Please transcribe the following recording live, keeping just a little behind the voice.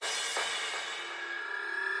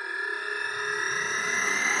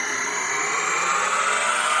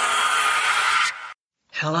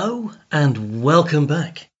Hello and welcome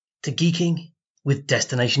back to Geeking with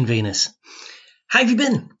Destination Venus. How have you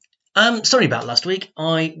been? Sorry about last week.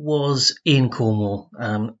 I was in Cornwall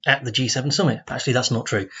at the G7 summit. Actually, that's not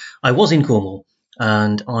true. I was in Cornwall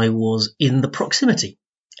and I was in the proximity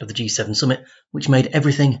of the G7 summit, which made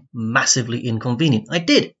everything massively inconvenient. I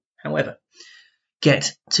did, however,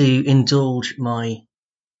 get to indulge my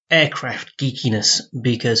aircraft geekiness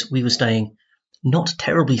because we were staying not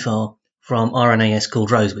terribly far from RNAS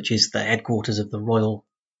Culdrose, which is the headquarters of the Royal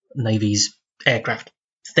Navy's aircraft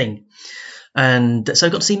thing. And so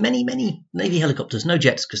I got to see many Navy helicopters, no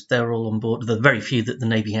jets because they're all on board. The very few that the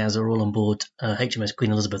Navy has are all on board HMS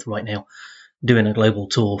Queen Elizabeth right now, doing a global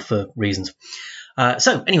tour for reasons.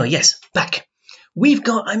 So anyway, yes, back. We've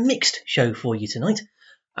got a mixed show for you tonight.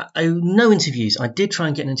 No interviews. I did try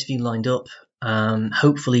and get an interview lined up.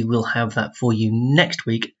 Hopefully we'll have that for you next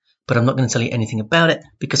week. But I'm not going to tell you anything about it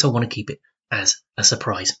because I want to keep it as a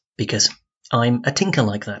surprise because I'm a tinker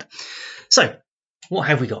like that. So, what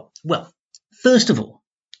have we got? Well, first of all,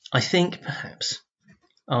 I think perhaps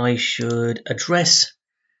I should address,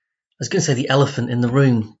 I was going to say the elephant in the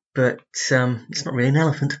room, but it's not really an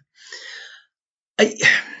elephant.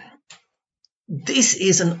 This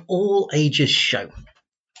is an all-ages show.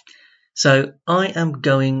 So, I am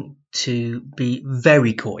going to be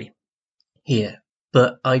very coy here.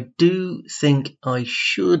 But I do think I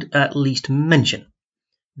should at least mention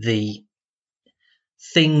the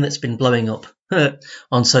thing that's been blowing up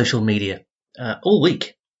on social media all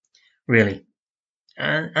week, really.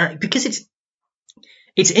 Because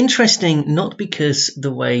it's interesting, not because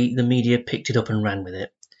the way the media picked it up and ran with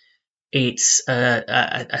it. It's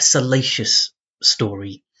a salacious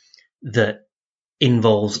story that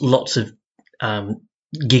involves lots of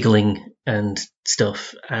giggling and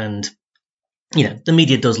stuff, and you know, the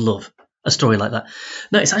media does love a story like that.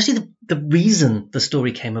 No, it's actually the reason the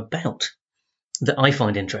story came about that I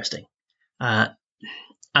find interesting. As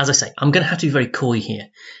I say, I'm going to have to be very coy here.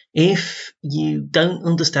 If you don't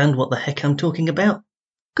understand what the heck I'm talking about,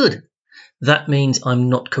 good. That means I'm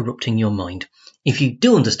not corrupting your mind. If you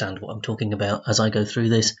do understand what I'm talking about as I go through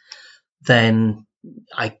this, then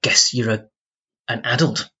I guess you're an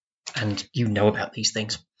adult and you know about these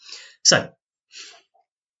things. So,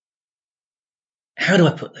 how do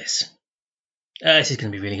I put this? This is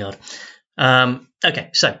going to be really hard.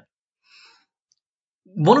 Okay, so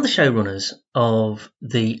one of the showrunners of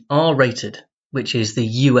the R-rated, which is the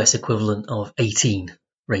US equivalent of 18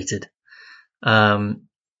 rated, Harley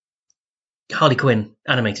Quinn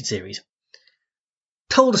animated series,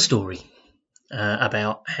 told a story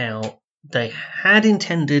about how they had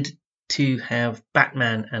intended to have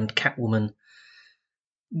Batman and Catwoman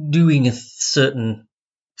doing a certain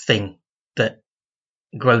thing that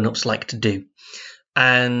grown-ups like to do,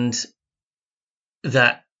 and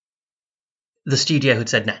that the studio had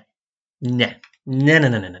said no,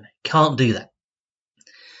 can't do that.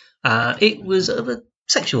 It was of a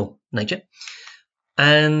sexual nature,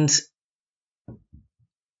 and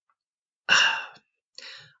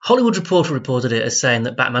Hollywood Reporter reported it as saying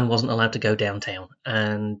that Batman wasn't allowed to go downtown,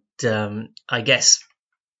 and I guess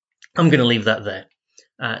I'm going to leave that there.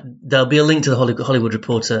 There'll be a link to the Hollywood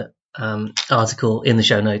Reporter article in the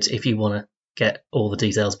show notes if you want to get all the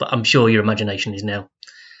details, but I'm sure your imagination is now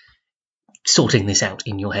sorting this out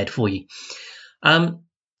in your head for you. Now,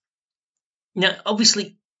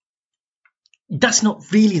 obviously, that's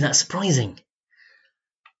not really that surprising.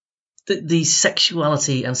 The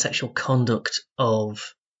sexuality and sexual conduct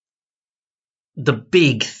of the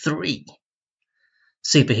big three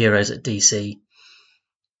superheroes at DC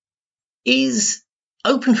is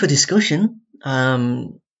open for discussion.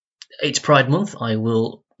 It's Pride Month. I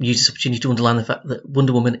will use this opportunity to underline the fact that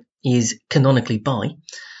Wonder Woman is canonically bi.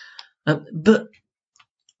 But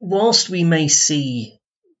whilst we may see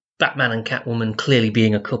Batman and Catwoman clearly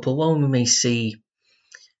being a couple, while we may see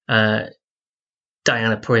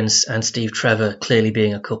Diana Prince and Steve Trevor clearly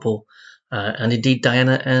being a couple, and indeed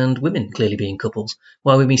Diana and women clearly being couples,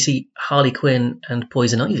 while we may see Harley Quinn and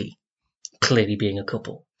Poison Ivy clearly being a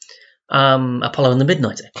couple, Apollo and the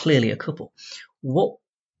Midnighter clearly a couple, what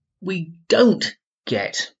we don't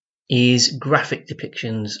get is graphic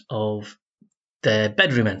depictions of their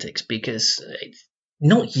bedroom antics because it's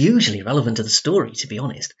not usually relevant to the story, to be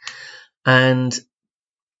honest. And,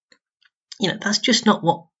 you know, that's just not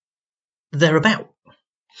what they're about.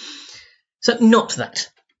 So not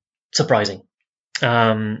that surprising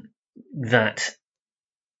that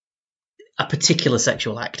a particular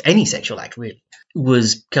sexual act, any sexual act really,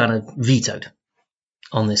 was kind of vetoed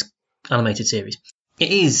on this animated series.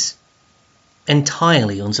 It is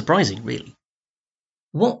entirely unsurprising, really.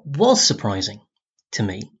 What was surprising to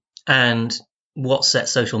me, and what set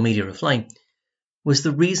social media aflame, was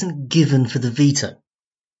the reason given for the veto.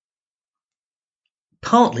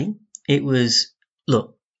 Partly, it was,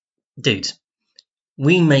 look, dudes,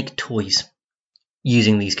 we make toys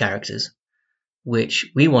using these characters, which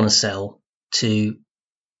we want to sell to,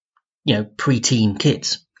 preteen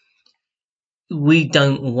kids. We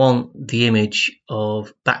don't want the image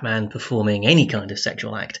of Batman performing any kind of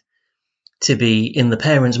sexual act to be in the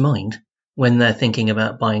parent's mind when they're thinking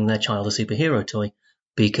about buying their child a superhero toy,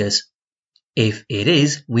 because if it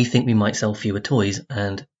is, we think we might sell fewer toys,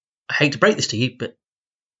 and I hate to break this to you, but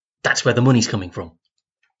that's where the money's coming from.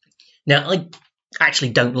 Now, I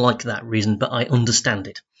actually don't like that reason, but I understand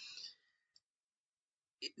it.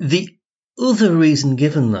 The other reason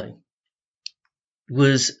given, though,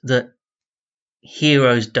 was that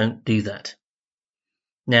heroes don't do that.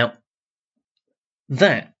 Now,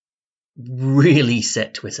 that really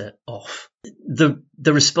set Twitter off. The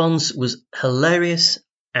response was hilarious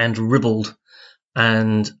and ribald,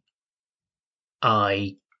 and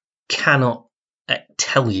I cannot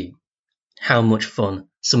tell you how much fun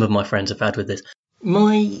some of my friends have had with this.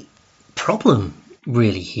 My problem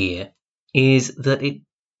really here is that it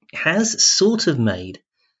has sort of made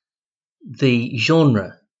the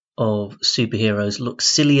genre of superheroes look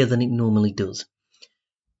sillier than it normally does.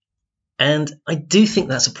 And I do think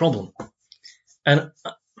that's a problem. And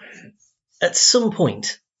at some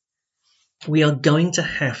point, we are going to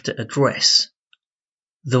have to address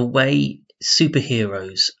the way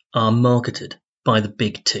superheroes are marketed by the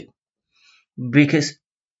big two. Because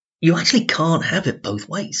you actually can't have it both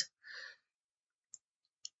ways.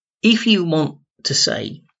 If you want to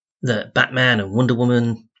say that Batman and Wonder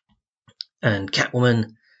Woman and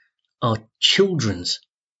Catwoman are children's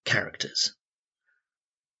characters,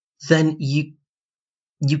 then you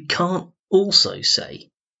can't also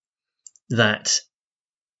say that,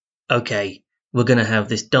 okay, we're going to have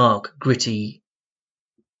this dark, gritty,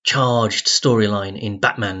 charged storyline in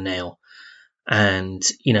Batman now, and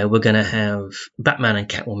we're going to have Batman and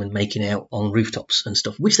Catwoman making out on rooftops and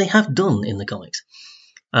stuff, which they have done in the comics.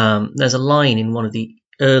 There's a line in one of the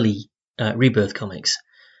early Rebirth comics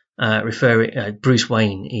Bruce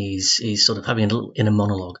Wayne is sort of having a little inner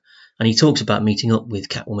monologue, and he talks about meeting up with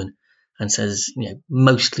Catwoman and says,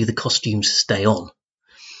 mostly the costumes stay on.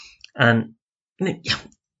 And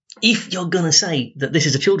if you're going to say that this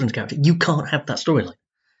is a children's character, you can't have that storyline.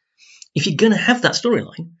 If you're going to have that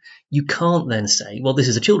storyline, you can't then say, well, this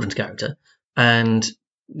is a children's character, and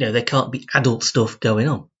there can't be adult stuff going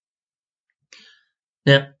on.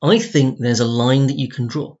 Now, I think there's a line that you can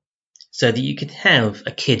draw so that you can have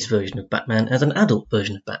a kid's version of Batman as an adult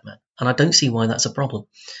version of Batman, and I don't see why that's a problem.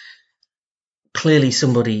 Clearly,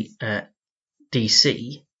 somebody at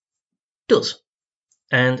DC does,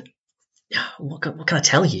 and what can I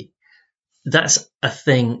tell you? That's a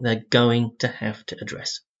thing they're going to have to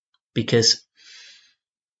address, because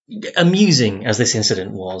amusing as this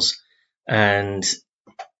incident was, and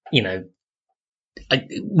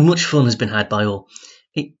much fun has been had by all,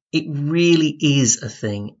 it really is a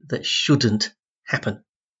thing that shouldn't happen.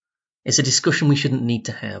 It's a discussion we shouldn't need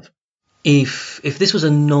to have. If this was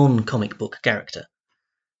a non-comic book character,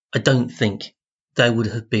 I don't think there would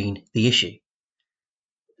have been the issue.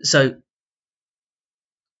 So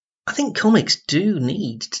I think comics do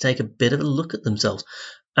need to take a bit of a look at themselves,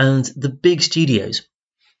 and the big studios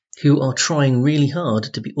who are trying really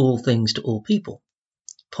hard to be all things to all people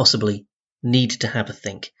possibly need to have a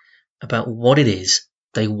think about what it is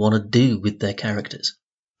they want to do with their characters.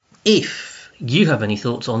 If you have any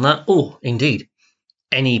thoughts on that, or indeed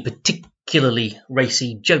any particularly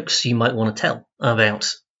racy jokes you might want to tell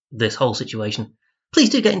about this whole situation, please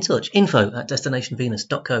do get in touch.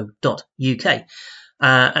 info@destinationvenus.co.uk.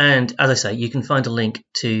 And as I say, you can find a link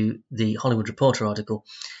to the Hollywood Reporter article.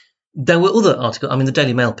 There were other articles. The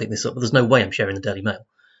Daily Mail picked this up, but there's no way I'm sharing the Daily Mail.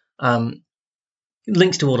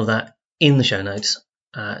 Links to all of that in the show notes.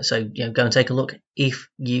 So go and take a look if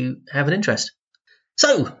you have an interest.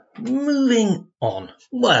 So, moving on.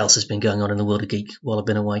 What else has been going on in the world of geek while I've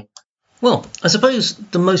been away? Well, I suppose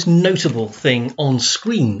the most notable thing on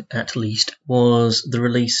screen, at least, was the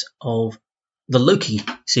release of the Loki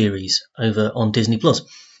series over on Disney+. But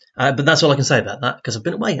that's all I can say about that, because I've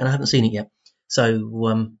been away and I haven't seen it yet.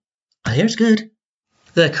 So, I hear it's good.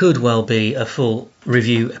 There could well be a full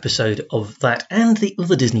review episode of that and the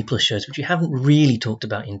other Disney Plus shows, which we haven't really talked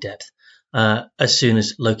about in depth, as soon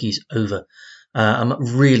as Loki's over.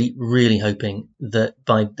 I'm really, really hoping that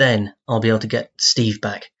by then I'll be able to get Steve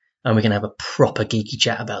back and we can have a proper geeky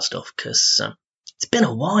chat about stuff, because it's been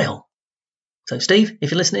a while. So, Steve,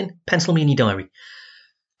 if you're listening, pencil me in your diary.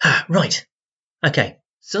 Right. Okay,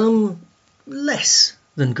 some less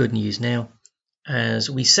than good news now as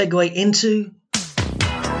we segue into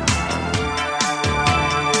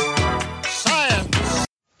Science!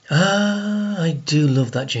 I do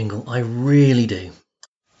love that jingle, I really do.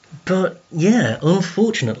 But yeah,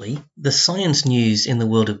 unfortunately, the science news in the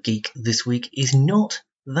world of geek this week is not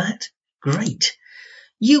that great.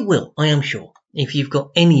 You will, I am sure, if you've got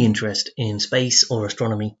any interest in space or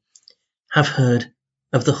astronomy, have heard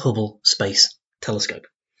of the Hubble Space Telescope.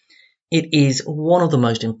 It is one of the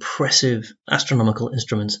most impressive astronomical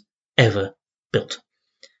instruments ever built.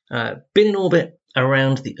 Been in orbit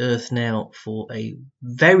around the Earth now for a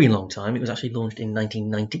very long time. It was actually launched in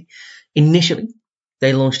 1990. Initially,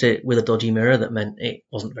 they launched it with a dodgy mirror that meant it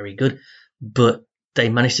wasn't very good, but they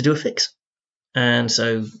managed to do a fix. And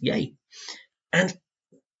so, yay. And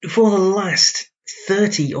for the last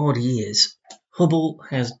 30 odd years, Hubble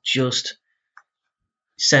has just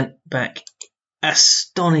sent back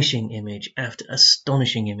astonishing image after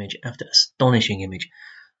astonishing image after astonishing image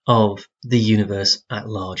of the universe at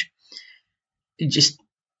large. Just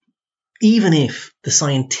even if the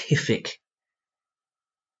scientific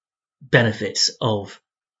benefits of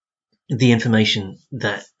the information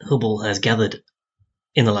that Hubble has gathered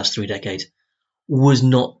in the last 3 decades was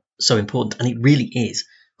not so important, and it really is.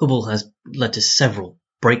 Hubble has led to several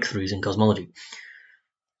breakthroughs in cosmology.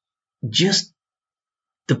 Just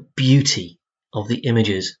the beauty of the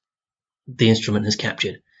images the instrument has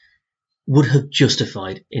captured would have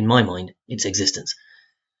justified, in my mind, its existence.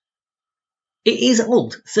 It is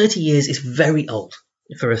old. 30 years is very old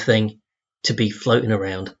for a thing to be floating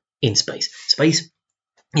around in space. Space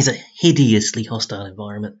is a hideously hostile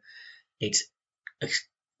environment. It's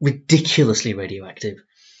ridiculously radioactive.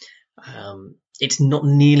 It's not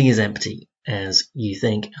nearly as empty as you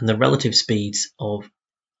think, and the relative speeds of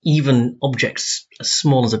even objects as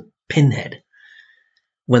small as a pinhead,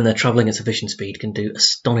 when they're traveling at sufficient speed, can do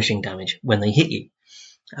astonishing damage when they hit you.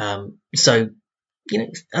 So,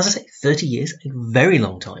 as I say, 30 years, a very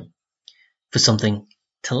long time for something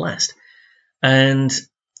to last. And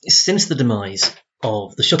since the demise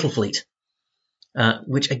of the shuttle fleet,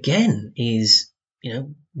 which again is,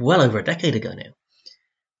 well over a decade ago now,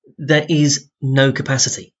 there is no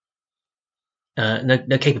capacity,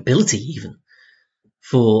 no capability even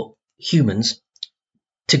for humans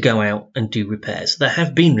to go out and do repairs. There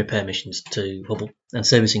have been repair missions to Hubble and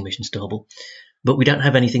servicing missions to Hubble, but we don't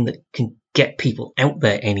have anything that can get people out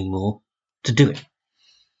there anymore to do it.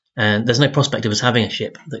 And there's no prospect of us having a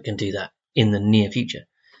ship that can do that in the near future.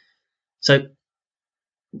 So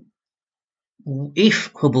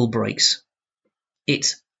if Hubble breaks,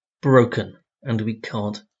 it's broken and we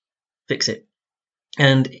can't fix it.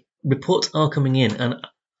 And reports are coming in, and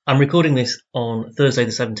I'm recording this on Thursday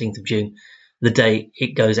the 17th of June, the day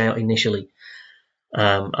it goes out initially,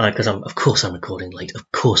 because I'm recording late.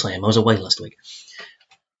 Of course I am. I was away last week.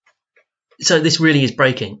 So this really is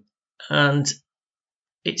breaking, and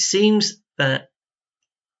it seems that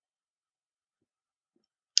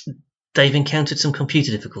they've encountered some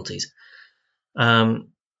computer difficulties. The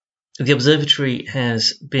observatory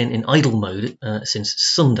has been in idle mode since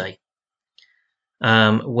Sunday,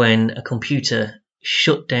 when a computer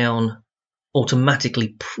shut down automatically,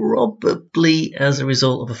 probably as a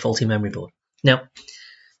result of a faulty memory board. Now,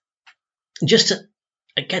 just to,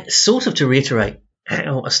 again, sort of to reiterate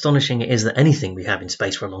how astonishing it is that anything we have in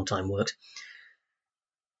space for a long time works,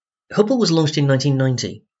 Hubble was launched in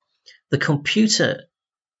 1990. The computer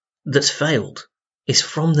that's failed is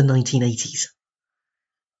from the 1980s,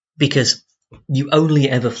 because you only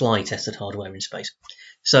ever fly tested hardware in space.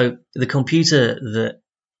 So the computer that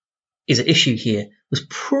is at issue here was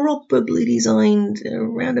probably designed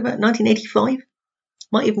around about 1985.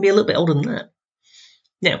 Might even be a little bit older than that.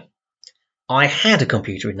 Now, I had a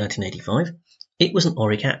computer in 1985. It was an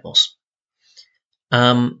Auric Atmos.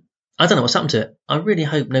 I don't know what's happened to it. I really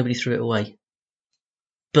hope nobody threw it away.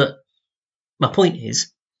 But my point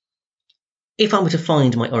is, if I were to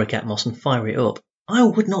find my Auric Atmos and fire it up, I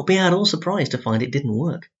would not be at all surprised to find it didn't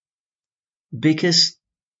work. Because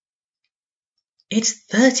it's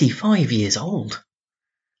 35 years old.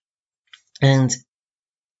 And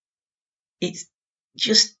it's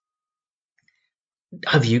just...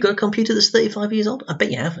 Have you got a computer that's 35 years old? I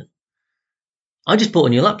bet you haven't. I just bought a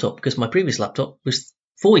new laptop because my previous laptop was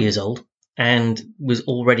 4 years old and was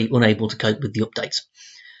already unable to cope with the updates.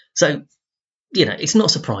 So, it's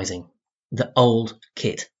not surprising that old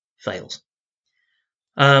kit fails.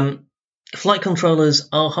 Flight controllers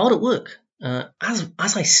are hard at work as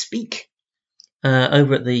I speak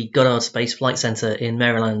over at the Goddard Space Flight Center in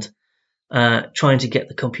Maryland, trying to get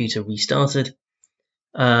the computer restarted.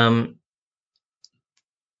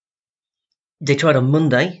 They tried on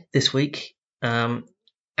Monday this week, and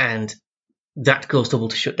that caused Hubble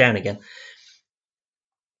to shut down again.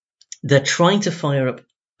 They're trying to fire up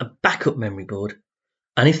a backup memory board,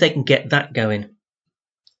 and if they can get that going,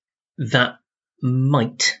 that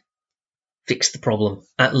might fix the problem,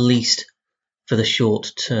 at least for the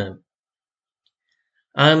short term.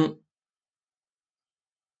 For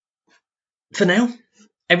now,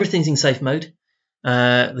 everything's in safe mode.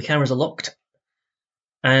 The cameras are locked,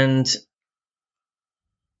 and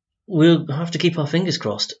we'll have to keep our fingers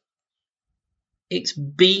crossed. It's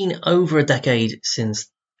been over a decade since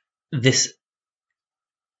this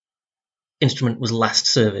instrument was last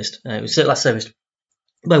serviced. It was last serviced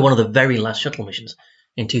by one of the very last shuttle missions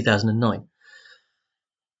in 2009.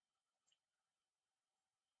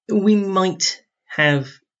 We might have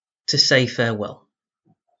to say farewell.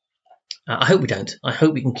 I hope we don't. I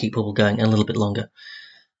hope we can keep Hubble going a little bit longer.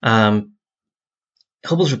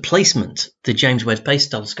 Hubble's replacement, the James Webb Space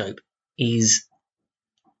Telescope, is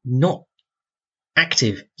not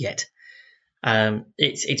active yet.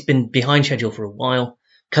 It's been behind schedule for a while.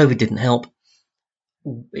 COVID didn't help.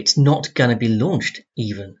 It's not going to be launched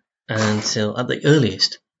even until, at the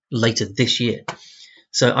earliest, later this year.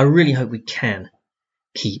 So I really hope we can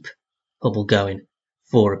keep Hubble going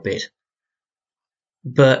for a bit.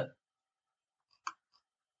 But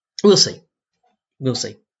we'll see. We'll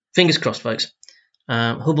see. Fingers crossed, folks.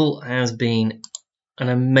 Hubble has been an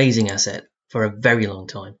amazing asset for a very long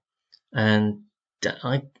time. And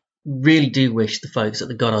I really do wish the folks at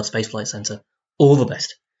the Goddard Space Flight Center all the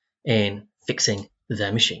best in fixing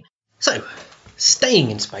their machine. So,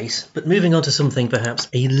 staying in space, but moving on to something perhaps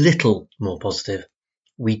a little more positive,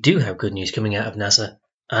 we do have good news coming out of NASA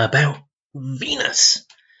about Venus.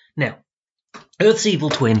 Now, Earth's evil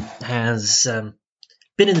twin has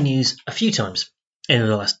been in the news a few times in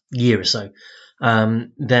the last year or so.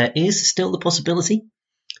 There is still the possibility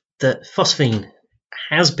that phosphine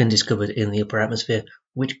has been discovered in the upper atmosphere,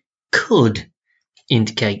 which could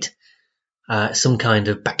indicate some kind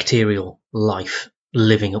of bacterial life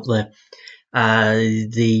living up there.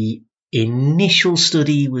 The initial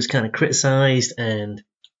study was kind of criticised, and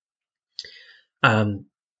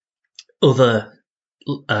other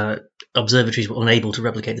observatories were unable to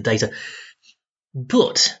replicate the data.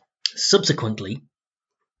 But subsequently,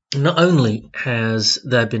 not only has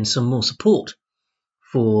there been some more support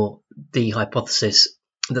for the hypothesis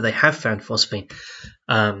that they have found phosphine,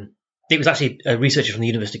 it was actually a researcher from the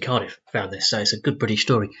University of Cardiff found this, so it's a good British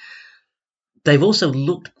story. They've also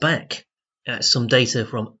looked back at some data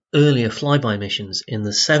from earlier flyby missions in the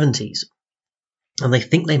 70s, and they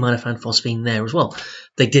think they might have found phosphine there as well.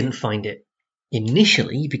 They didn't find it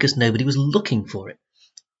initially because nobody was looking for it.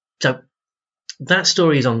 So that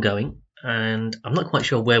story is ongoing, and I'm not quite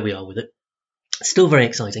sure where we are with it. Still very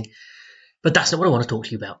exciting, but that's not what I want to talk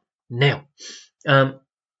to you about now.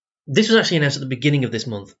 This was actually announced at the beginning of this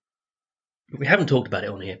month, but we haven't talked about it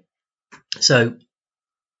on here. So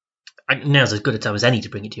now's as good a time as any to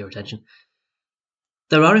bring it to your attention.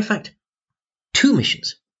 There are, in fact, 2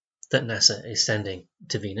 missions that NASA is sending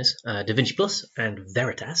to Venus, Da Vinci Plus and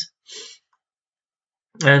Veritas.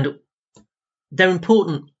 And they're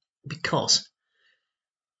important because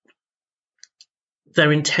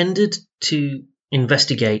they're intended to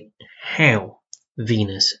investigate how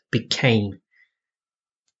Venus became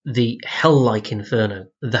the hell-like inferno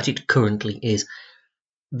that it currently is.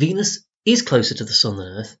 Venus is closer to the Sun than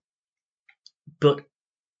Earth, but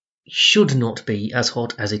should not be as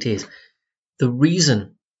hot as it is. The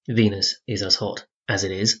reason Venus is as hot as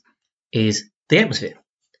it is the atmosphere.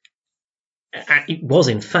 It was,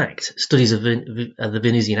 in fact, studies of the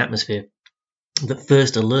Venusian atmosphere that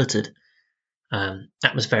first alerted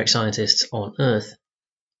atmospheric scientists on Earth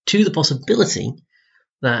to the possibility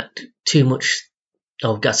that too much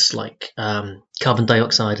of gases like carbon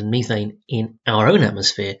dioxide and methane in our own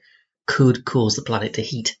atmosphere could cause the planet to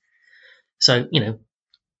heat. So,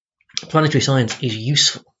 planetary science is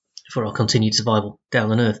useful for our continued survival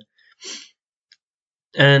down on Earth.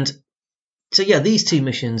 And so, yeah, these 2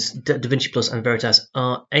 missions, Da Vinci Plus and Veritas,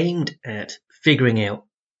 are aimed at figuring out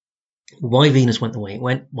why Venus went the way it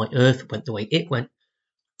went, why Earth went the way it went,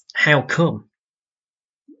 how come,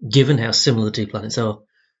 given how similar the 2 planets are,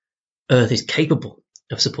 Earth is capable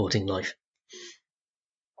of supporting life,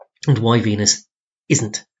 and why Venus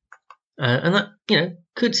isn't. And that,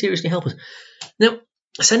 could seriously help us. Now,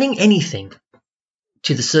 sending anything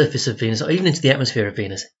to the surface of Venus, or even into the atmosphere of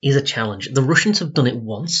Venus, is a challenge. The Russians have done it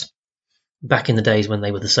once, back in the days when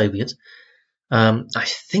they were the Soviets. I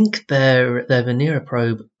think their Venera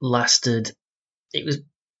probe lasted, it was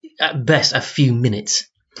at best a few minutes.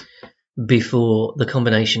 before the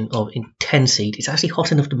combination of intense heat. It's actually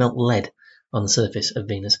hot enough to melt lead on the surface of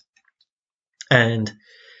Venus. And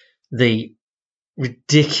the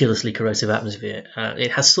ridiculously corrosive atmosphere.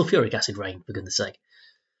 It has sulfuric acid rain, for goodness sake.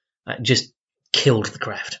 Just killed the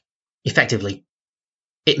craft. Effectively,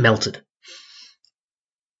 it melted.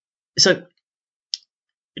 So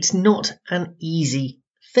it's not an easy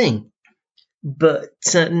thing. But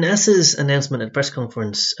NASA's announcement at a press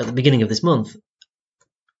conference at the beginning of this month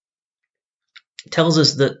tells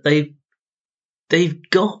us that they've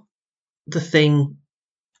got the thing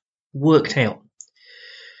worked out.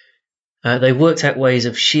 They've worked out ways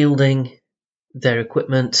of shielding their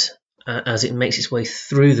equipment as it makes its way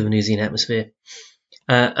through the Venusian atmosphere.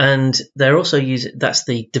 And they're also using, that's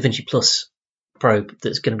the Da Vinci Plus probe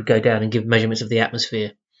that's going to go down and give measurements of the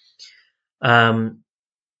atmosphere. The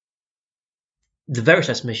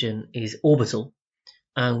Veritas mission is orbital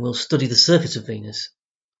and will study the surface of Venus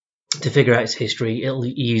to figure out its history. It'll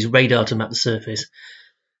use radar to map the surface,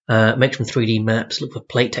 make some 3D maps, look for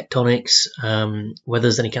plate tectonics, whether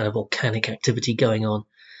there's any kind of volcanic activity going on.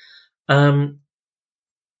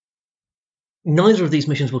 Neither of these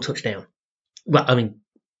missions will touch down. Well, I mean,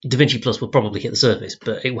 Da Vinci Plus will probably hit the surface,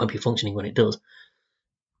 but it won't be functioning when it does.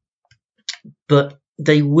 But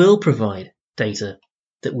they will provide data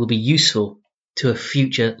that will be useful to a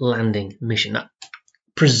future landing mission. That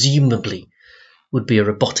presumably would be a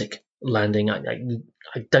robotic landing. I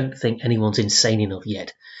don't think anyone's insane enough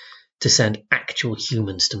yet to send actual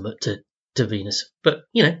humans to Venus. But,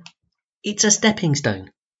 you know, it's a stepping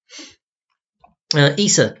stone.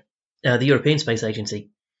 ESA, the European Space Agency,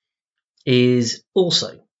 is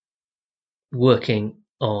also working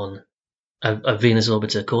on a Venus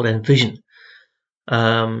orbiter called Envision.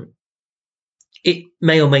 It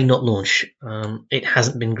may or may not launch. It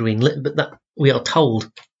hasn't been green-lit, but that we are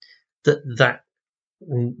told that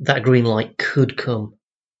green light could come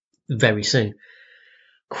very soon.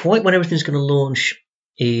 Quite when everything's going to launch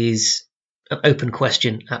is an open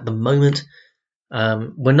question at the moment.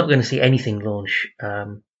 We're not going to see anything launch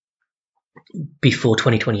before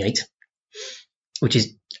 2028, which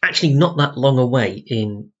is actually not that long away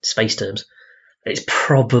in space terms. It's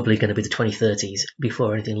probably going to be the 2030s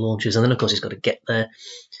before anything launches, and then of course it's got to get there.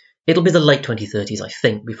 It'll be the late 2030s, I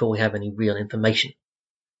think, before we have any real information.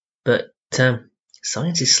 But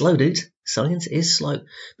science is slow, dude. Science is slow.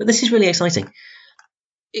 But this is really exciting.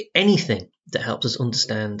 Anything that helps us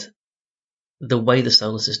understand the way the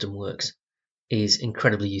solar system works is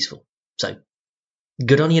incredibly useful. So,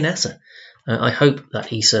 good on you, NASA. I hope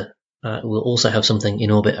that ESA will also have something in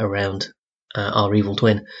orbit around our evil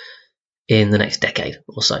twin in the next decade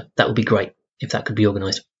or so. That would be great if that could be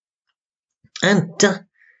organised. And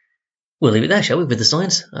we'll leave it there, shall we, with the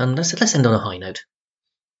science? And let's end on a high note.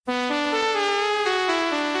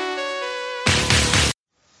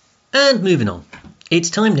 And moving on. It's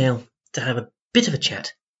time now to have a bit of a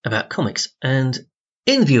chat about comics. And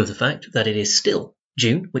in view of the fact that it is still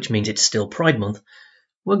June, which means it's still Pride Month,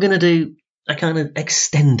 we're going to do a kind of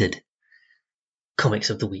extended Comics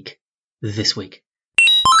of the Week this week.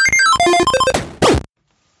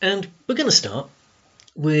 And we're going to start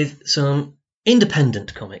with some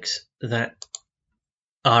independent comics that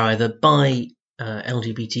are either by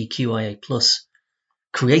LGBTQIA+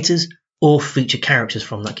 creators or feature characters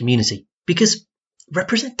from that community, because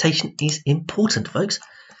representation is important, folks,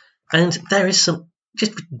 and there is some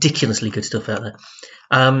just ridiculously good stuff out there.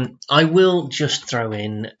 I will just throw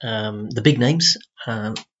in the big names.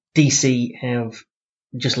 DC have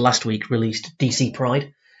just last week released DC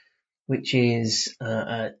Pride, which is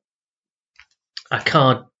a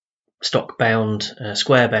card stock bound,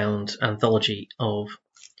 square bound anthology of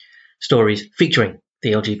stories featuring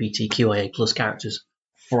the LGBTQIA+ characters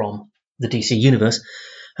from the DC universe.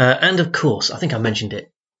 And of course, I think I mentioned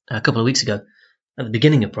it a couple of weeks ago at the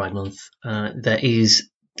beginning of Pride Month, there is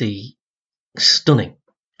the stunning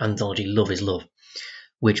anthology Love is Love,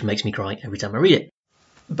 which makes me cry every time I read it.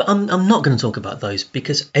 But I'm not going to talk about those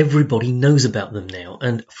because everybody knows about them now,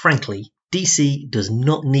 and frankly, DC does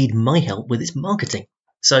not need my help with its marketing.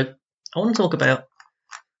 So I want to talk about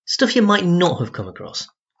stuff you might not have come across.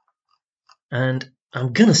 And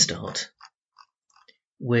I'm going to start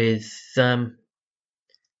with a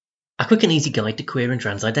quick and easy guide to queer and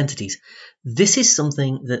trans identities. This is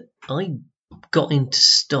something that I got into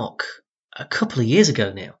stock a couple of years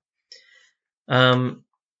ago now. And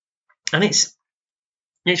it's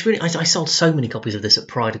really, I sold so many copies of this at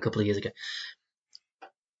Pride a couple of years ago. A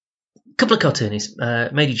couple of cartoonists,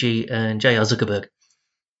 Mady G and J.R. Zuckerberg,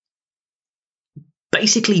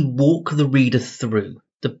 basically walk the reader through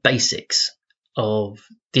the basics of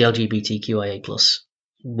the LGBTQIA+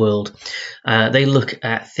 world. They look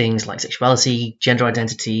at things like sexuality, gender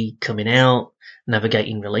identity, coming out,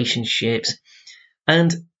 navigating relationships,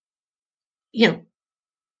 and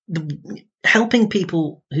helping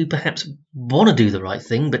people who perhaps want to do the right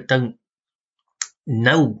thing but don't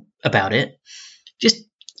know about it. Just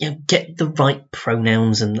get the right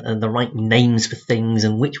pronouns and the right names for things,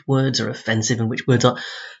 and which words are offensive and which words are.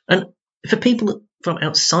 And for people from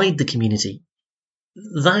outside the community,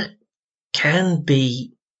 that can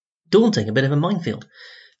be daunting, a bit of a minefield.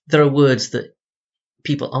 There are words that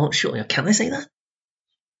people aren't sure. Can I say that?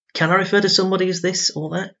 Can I refer to somebody as this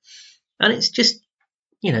or that? And it's just,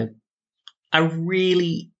 a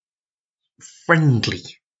really friendly,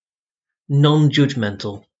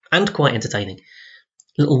 non-judgmental, and quite entertaining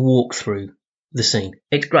little walk through the scene.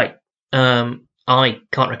 It's great. I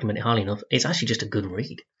can't recommend it highly enough. It's actually just a good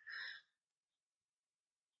read.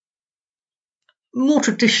 More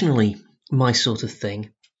traditionally, my sort of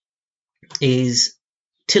thing is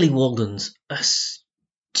Tillie Walden's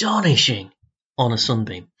astonishing On a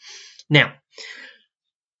Sunbeam. Now,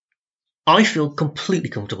 I feel completely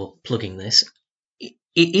comfortable plugging this. It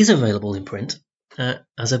is available in print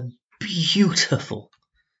as a beautiful,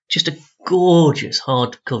 just a gorgeous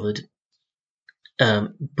hard-covered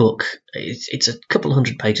book. It's a couple of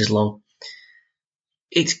 100 pages long.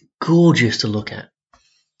 It's gorgeous to look at,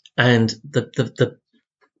 and the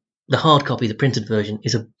hard copy, the printed version,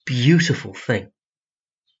 is a beautiful thing.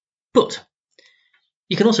 But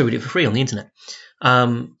you can also read it for free on the internet.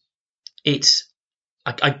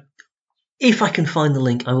 If I can find the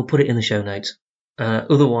link, I will put it in the show notes.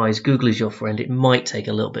 Otherwise, Google is your friend. It might take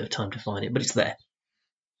a little bit of time to find it, but it's there.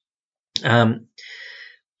 And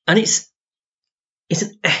it's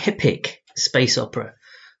an epic space opera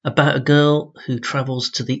about a girl who travels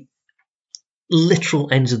to the literal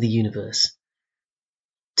ends of the universe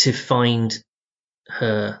to find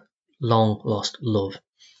her long-lost love.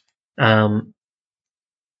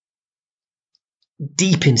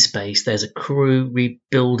 Deep in space, there's a crew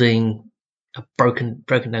rebuilding a broken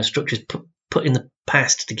down structures, put in the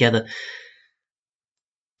past together.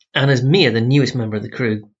 And as Mia, the newest member of the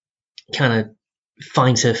crew, kind of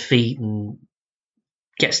finds her feet and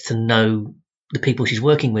gets to know the people she's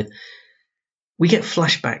working with, we get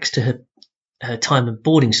flashbacks to her time at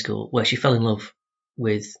boarding school, where she fell in love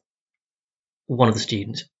with one of the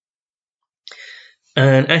students.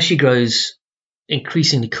 And as she grows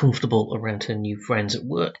increasingly comfortable around her new friends at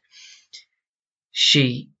work,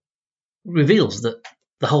 she reveals that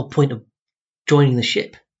the whole point of joining the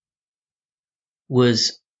ship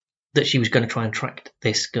was that she was going to try and track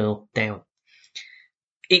this girl down.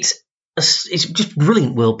 It's just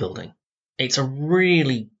brilliant world building. It's a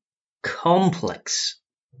really complex,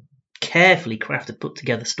 carefully crafted, put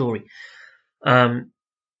together story. And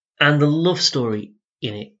the love story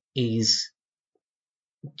in it is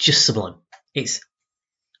just sublime. It's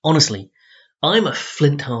honestly, I'm a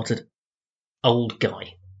flint-hearted old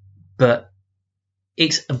guy, but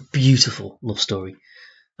it's a beautiful love story,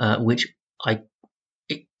 which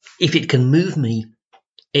if it can move me,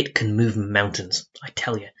 it can move mountains. I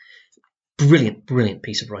tell you, brilliant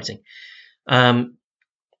piece of writing. A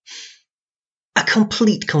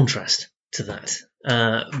complete contrast to that,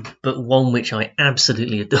 but one which I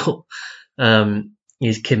absolutely adore,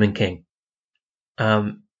 is Kim and King.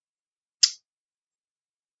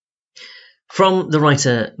 From the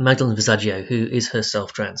writer Magdalene Visaggio, who is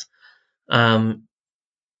herself trans.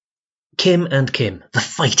 Kim and Kim, the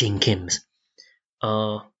fighting Kims,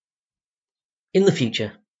 are in the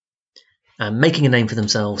future making a name for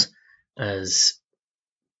themselves as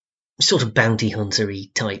sort of bounty hunter-y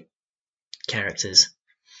type characters.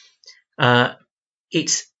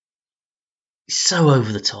 It's so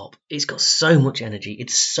over the top. It's got so much energy.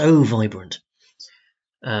 It's so vibrant.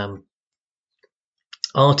 Our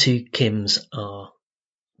two Kims are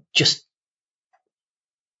just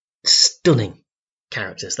stunning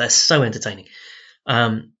characters. They're so entertaining.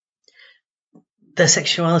 Their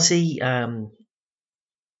sexuality,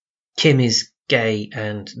 Kim is gay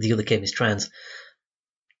and the other Kim is trans,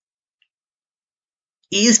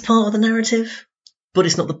 is part of the narrative, but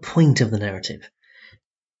it's not the point of the narrative.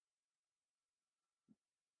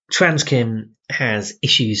 Trans Kim has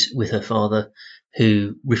issues with her father,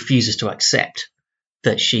 who refuses to accept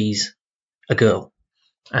that she's a girl,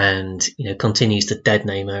 and continues to dead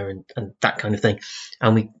name her and that kind of thing.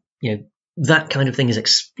 And that kind of thing is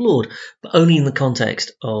explored, but only in the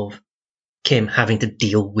context of Kim having to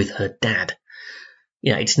deal with her dad.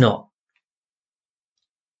 It's not.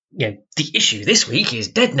 The issue this week is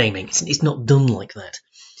dead naming. It's not done like that,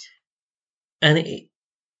 and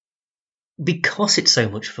because it's so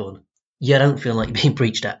much fun, you don't feel like you're being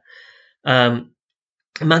preached at.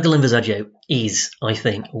 Magdalene Visaggio is, I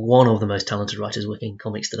think, one of the most talented writers working in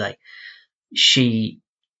comics today. She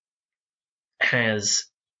has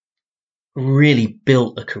really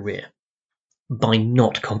built a career by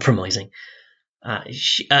not compromising.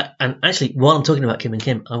 And actually, while I'm talking about Kim and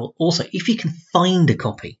Kim, I will also, if you can find a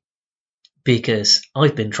copy, because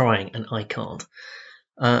I've been trying and I can't,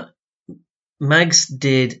 Mags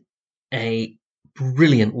did a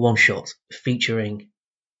brilliant one-shot featuring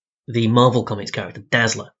the Marvel Comics character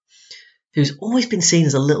Dazzler, who's always been seen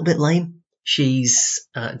as a little bit lame.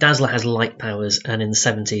 Dazzler has light powers, and in the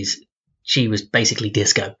 70s, she was basically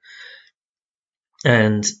disco.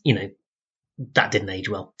 And, that didn't age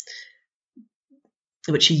well.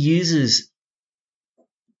 But she uses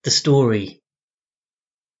the story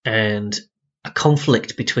and a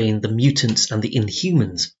conflict between the mutants and the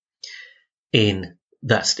Inhumans in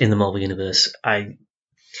the Marvel Universe.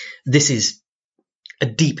 This is a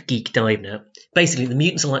deep geek dive now. Basically, the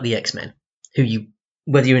mutants are like the X-Men, who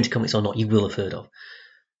whether you're into comics or not, you will have heard of.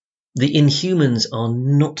 The Inhumans are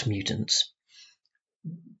not mutants.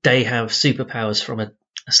 They have superpowers from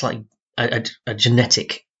a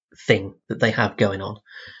genetic thing that they have going on.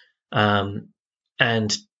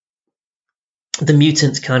 And the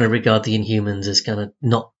mutants kind of regard the Inhumans as kind of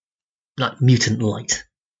not like mutant light.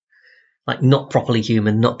 Like not properly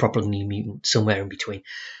human, not properly mutant, somewhere in between.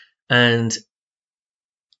 And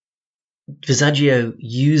Visaggio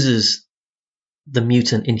uses the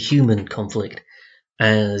mutant Inhuman conflict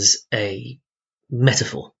as a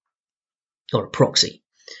metaphor or a proxy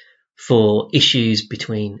for issues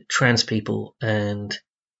between trans people and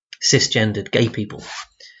cisgendered gay people.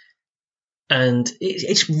 And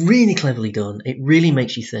it's really cleverly done. It really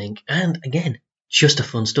makes you think. And again, just a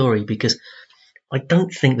fun story, because I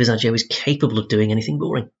don't think Visaggio is capable of doing anything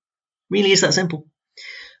boring. Really is that simple.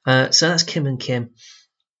 So that's Kim and Kim.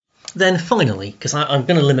 Then finally, because I'm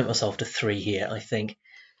going to limit myself to 3 here, I think,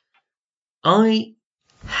 I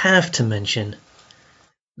have to mention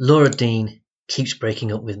Laura Dean Keeps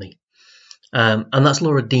Breaking Up With Me. And that's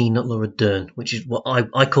Laura Dean, not Laura Dern, which is what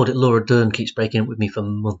I called it. Laura Dern Keeps Breaking Up With Me for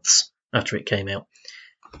months after it came out.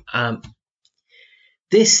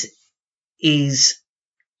 This is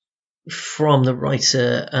from the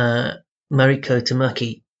writer Mariko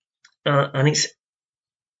Tamaki, and it's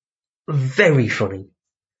very funny,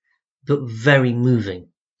 but very moving.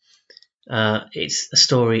 It's a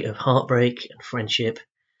story of heartbreak and friendship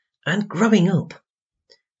and growing up.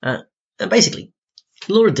 And basically,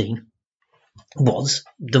 Laura Dean was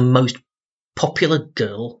the most popular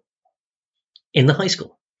girl in the high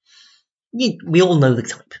school. We all know the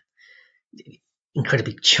type.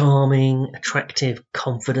 Incredibly charming, attractive,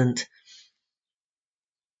 confident.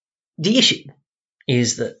 The issue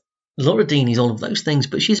is that Laura Dean is all of those things,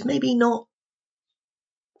 but she's maybe not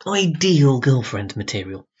ideal girlfriend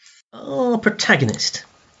material. Our protagonist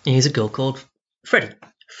is a girl called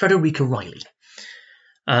Frederica Riley.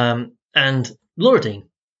 And Laura Dean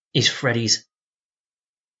is Freddie's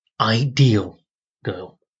ideal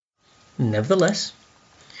girl. Nevertheless,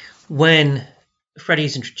 when Freddie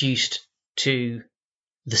is introduced to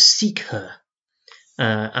the Seeker,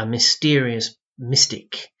 a mysterious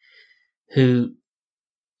mystic who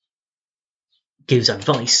gives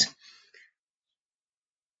advice,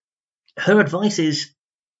 her advice is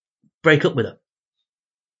break up with her.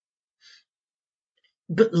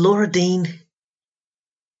 But Laura Dean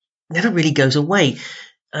never really goes away,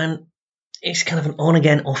 and it's kind of an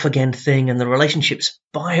on-again, off-again thing, and the relationship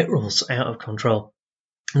spirals out of control.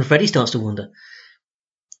 And Freddie starts to wonder,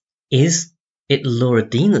 is it Laura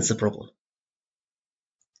Dean that's the problem?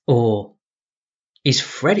 Or is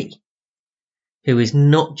Freddie, who is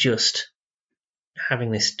not just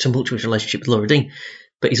having this tumultuous relationship with Laura Dean,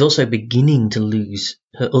 but is also beginning to lose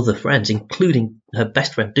her other friends, including her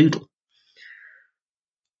best friend Doodle?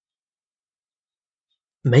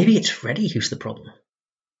 Maybe it's Freddie who's the problem.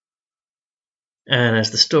 And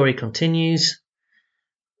as the story continues,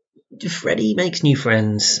 Freddie makes new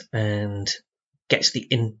friends and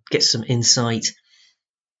gets some insight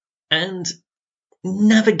and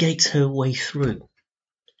navigates her way through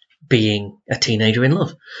being a teenager in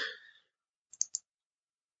love.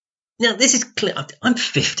 Now, this is clear. I'm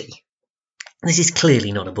 50. This is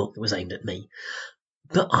clearly not a book that was aimed at me,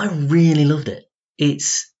 but I really loved it.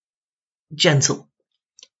 It's gentle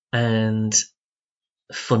and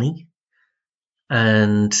funny,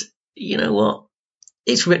 and you know what?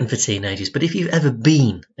 It's written for teenagers, but if you've ever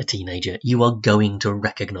been a teenager, you are going to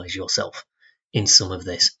recognize yourself in some of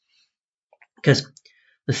this. Because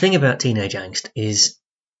the thing about teenage angst is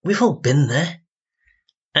we've all been there,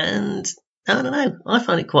 and I don't know. I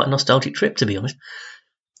find it quite a nostalgic trip, to be honest.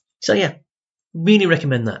 So yeah, really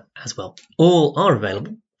recommend that as well. All are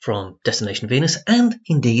available from Destination Venus, and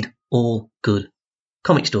indeed all good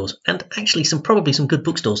comic stores, and actually probably some good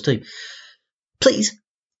bookstores too. Please,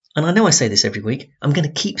 and I know I say this every week, I'm going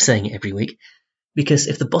to keep saying it every week, because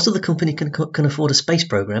if the boss of the company can afford a space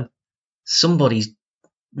program, somebody's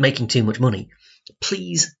making too much money.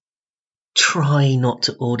 Please try not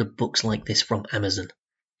to order books like this from Amazon.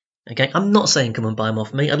 Okay, I'm not saying come and buy them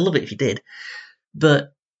off me. I'd love it if you did,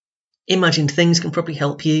 but Imagine Things can probably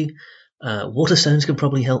help you. Waterstones can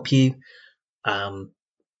probably help you.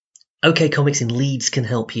 OK Comics in Leeds can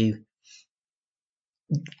help you.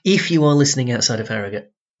 If you are listening outside of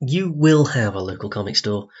Harrogate, you will have a local comic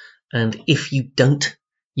store, and if you don't,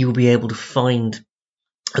 you will be able to find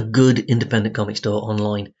a good independent comic store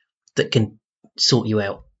online that can sort you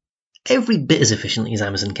out every bit as efficiently as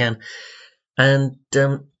Amazon can, and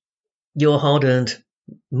your hard-earned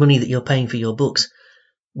money that you're paying for your books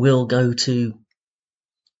will go to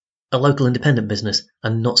a local independent business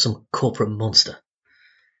and not some corporate monster.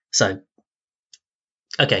 So,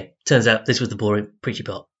 okay, turns out this was the boring, preachy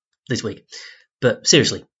part this week. But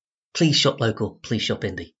seriously, please shop local, please shop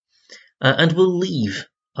indie. And we'll leave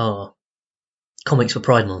our Comics for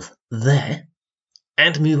Pride Month there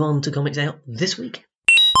and move on to Comics Out this week.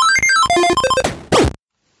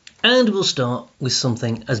 And we'll start with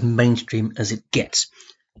something as mainstream as it gets.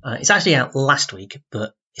 It's actually out last week,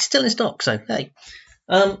 but it's still in stock, so hey.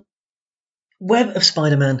 Web of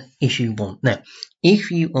Spider-Man issue 1. Now,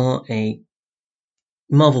 if you are a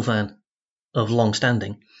Marvel fan of long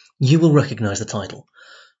standing, you will recognise the title.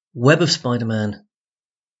 Web of Spider-Man,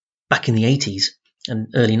 back in the 80s and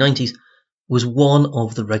early 90s, was one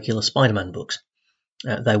of the regular Spider-Man books.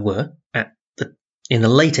 There were, in the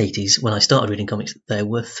late 80s, when I started reading comics, there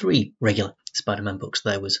were 3 regular Spider-Man books.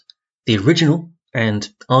 There was the original, and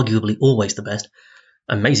arguably always the best,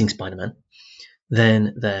 Amazing Spider-Man.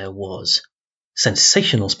 Then there was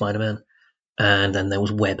Sensational Spider-Man, and then there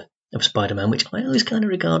was Web of Spider-Man, which I always kind of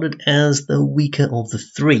regarded as the weaker of the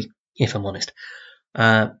 3, if I'm honest.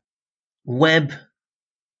 Web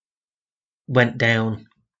went down,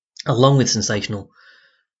 along with Sensational,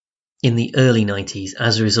 in the early 90s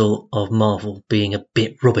as a result of Marvel being a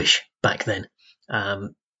bit rubbish back then.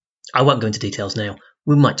 I won't go into details now.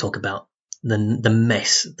 We might talk about the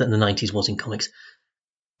mess that the 90s was in comics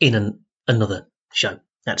in another show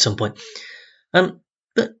at some point.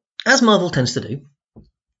 But as Marvel tends to do,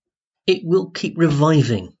 it will keep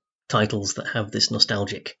reviving titles that have this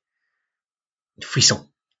nostalgic frisson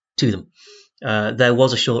to them. There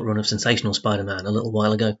was a short run of Sensational Spider-Man a little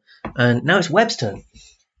while ago, and now it's Web's turn.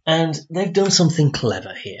 And they've done something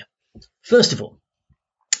clever here. First of all,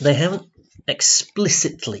 they haven't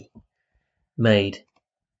explicitly made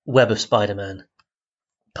Web of Spider-Man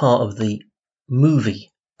part of the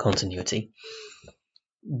movie continuity,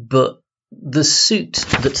 but the suit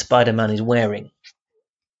that Spider-Man is wearing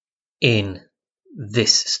in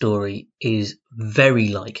this story is very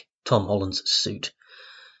like Tom Holland's suit.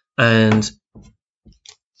 And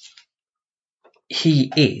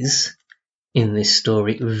he is, in this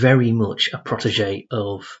story, very much a protege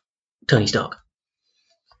of Tony Stark.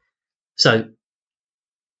 So,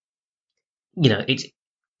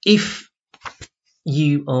 if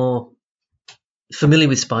you are familiar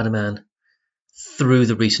with Spider-Man through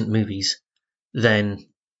the recent movies, then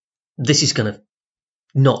this is going to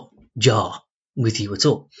not jar with you at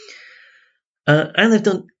all. And they've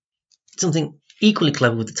done something equally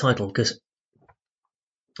clever with the title, because,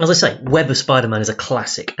 as I say, Web of Spider-Man is a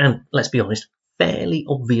classic, and let's be honest, fairly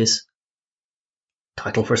obvious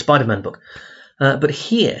title for a Spider-Man book. But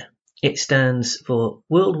here it stands for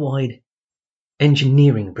Worldwide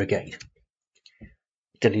Engineering Brigade.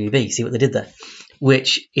 WB, see what they did there?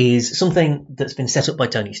 Which is something that's been set up by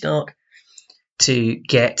Tony Stark to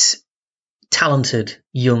get talented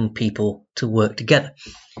young people to work together.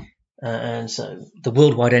 And so the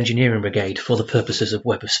Worldwide Engineering Brigade, for the purposes of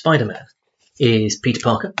Web of Spider-Man, is Peter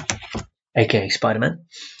Parker, aka Spider-Man,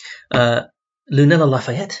 Lunella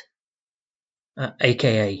Lafayette,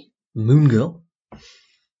 aka Moon Girl,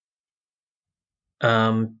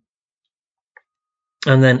 and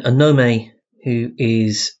then Onome, who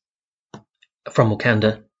is from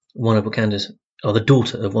Wakanda, the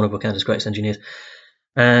daughter of one of Wakanda's greatest engineers,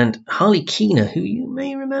 and Harley Keener, who you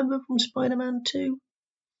may remember from Spider-Man 2.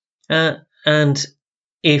 And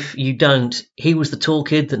if you don't, he was the tall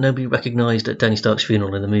kid that nobody recognised at Tony Stark's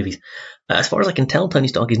funeral in the movies. As far as I can tell, Tony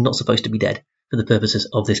Stark is not supposed to be dead for the purposes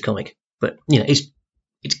of this comic. But,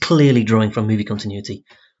 it's clearly drawing from movie continuity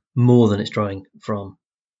more than it's drawing from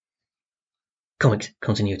comic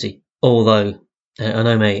continuity. although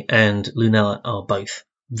Onome and Lunella are both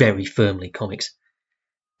very firmly comics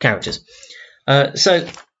characters. So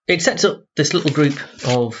it sets up this little group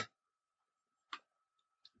of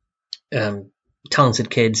talented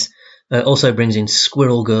kids. Also brings in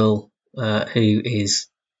Squirrel Girl, who is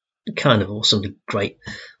kind of awesomely great.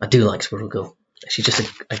 I do like Squirrel Girl. She's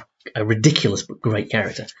just a ridiculous but great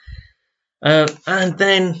character. And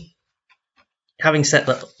then, having set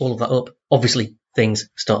all of that up, obviously things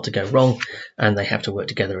start to go wrong, and they have to work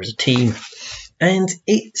together as a team. And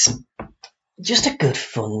it's just a good,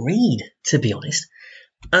 fun read, to be honest.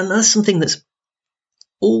 And that's something that's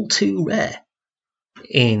all too rare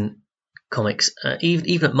in comics,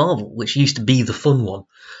 even at Marvel, which used to be the fun one.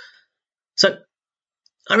 So,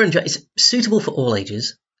 I really enjoy it. It's suitable for all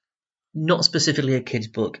ages. Not specifically a kid's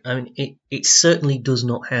book. I mean, it certainly does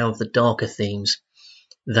not have the darker themes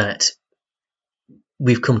that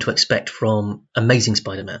we've come to expect from Amazing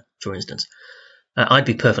Spider-Man, for instance. I'd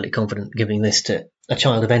be perfectly confident giving this to a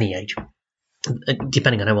child of any age.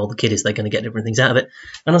 Depending on how old the kid is, they're going to get different things out of it.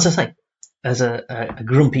 And as I say, as a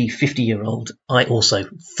grumpy 50-year-old, I also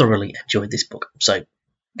thoroughly enjoyed this book. So,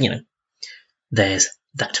 there's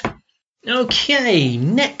that. Okay,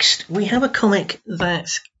 next we have a comic that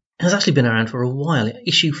has actually been around for a while.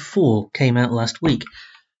 Issue 4 came out last week,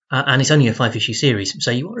 and it's only a 5-issue series,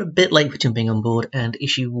 so you are a bit late for jumping on board, and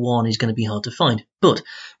issue 1 is going to be hard to find. But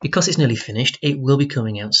because it's nearly finished, it will be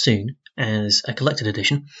coming out soon as a collected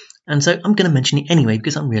edition, and so I'm going to mention it anyway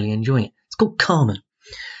because I'm really enjoying it. It's called Carmen,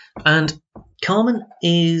 and Carmen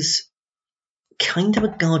is kind of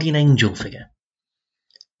a guardian angel figure.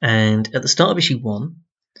 And at the start of issue 1,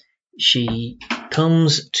 she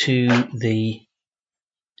comes to the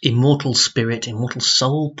immortal spirit, immortal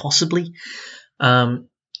soul, possibly,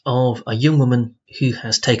 of a young woman who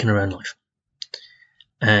has taken her own life.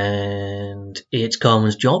 And it's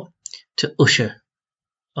Carmen's job to usher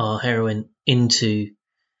our heroine into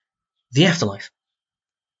the afterlife.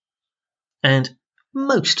 And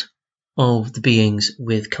most of the beings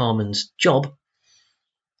with Carmen's job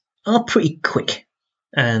are pretty quick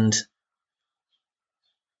and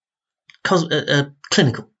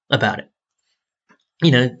clinical about it.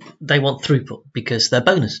 They want throughput because their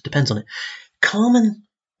bonus depends on it. Carmen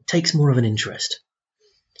takes more of an interest.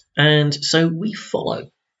 And so we follow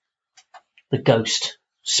the ghost,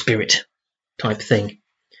 spirit type thing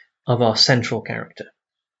of our central character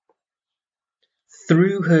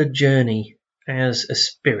through her journey as a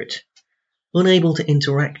spirit, unable to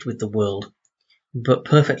interact with the world, but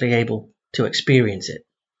perfectly able to experience it,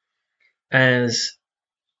 as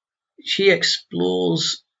she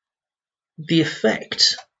explores the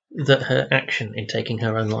effect that her action in taking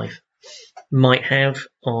her own life might have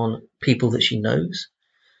on people that she knows,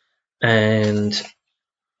 and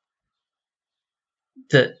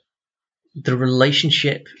that the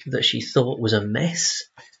relationship that she thought was a mess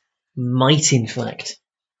might in fact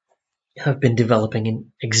have been developing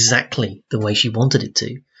in exactly the way she wanted it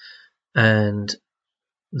to, and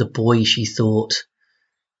the boy she thought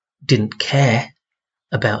didn't care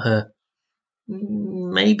about her,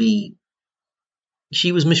 maybe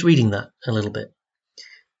she was misreading that a little bit.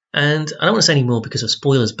 And I don't want to say any more because of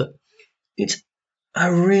spoilers, but it's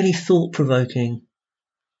a really thought-provoking,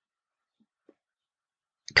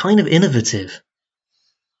 kind of innovative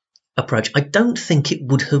approach. I don't think it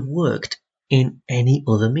would have worked in any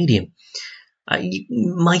other medium.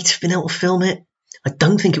 You might have been able to film it. I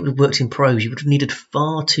don't think it would have worked in prose. You would have needed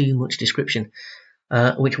far too much description,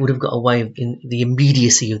 which would have got away in the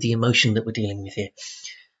immediacy of the emotion that we're dealing with here.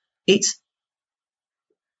 It's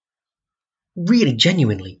really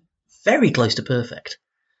genuinely very close to perfect.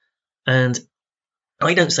 And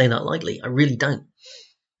I don't say that lightly. I really don't.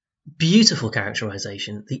 Beautiful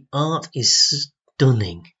characterization. The art is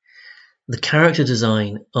stunning. The character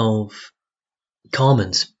design of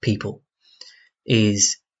Carmen's people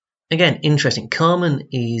is, again, interesting. Carmen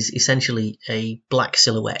is essentially a black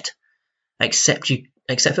silhouette, except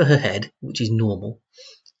for her head, which is normal,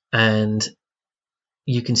 and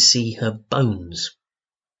you can see her bones,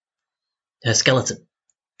 her skeleton,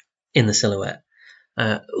 in the silhouette.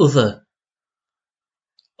 Other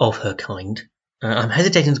of her kind, I'm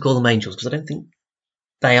hesitating to call them angels because I don't think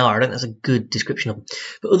they are. I don't think that's a good description of them.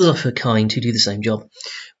 But others of her kind who do the same job.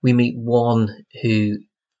 We meet one who,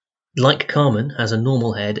 like Carmen, has a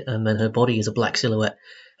normal head, and then her body is a black silhouette,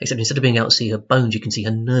 except instead of being able to see her bones, you can see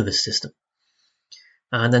her nervous system.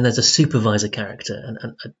 And then there's a supervisor character,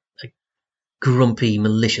 and a grumpy,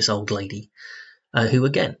 malicious old lady, who,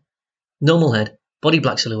 again, normal head, body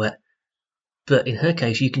black silhouette, but in her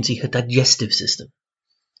case, you can see her digestive system.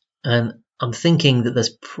 And I'm thinking that there's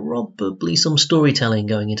probably some storytelling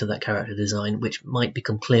going into that character design, which might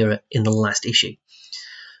become clearer in the last issue.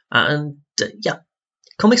 And yeah,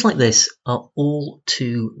 comics like this are all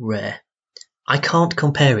too rare. I can't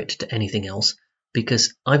compare it to anything else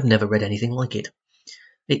because I've never read anything like it.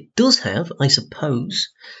 It does have, I suppose,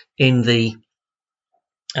 in the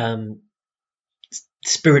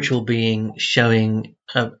spiritual being showing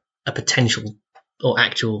a potential or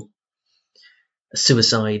actual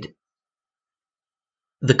suicide,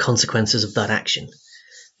 the consequences of that action.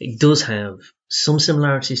 It does have some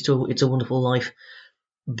similarities to It's a Wonderful Life,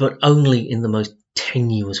 but only in the most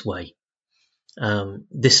tenuous way.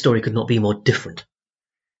 This story could not be more different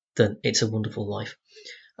than It's a Wonderful Life.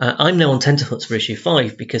 I'm now on tenterhooks for issue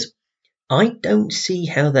 5 because I don't see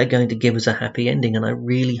how they're going to give us a happy ending, and I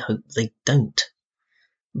really hope they don't.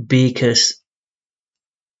 Because,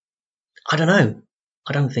 I don't know,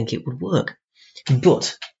 I don't think it would work.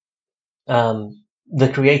 But the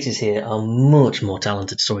creators here are much more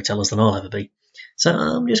talented storytellers than I'll ever be. So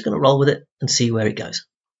I'm just going to roll with it and see where it goes.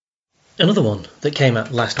 Another one that came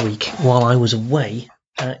out last week while I was away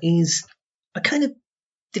is a kind of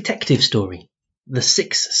detective story. The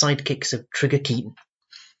 6 Sidekicks of Trigger Keaton.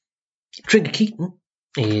 Trigger Keaton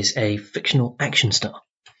is a fictional action star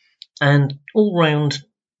and all-round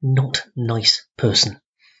not nice person.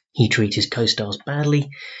 He treats his co-stars badly.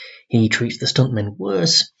 He treats the stuntmen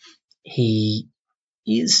worse. He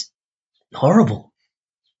is horrible.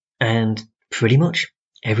 And pretty much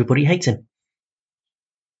everybody hates him.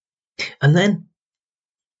 And then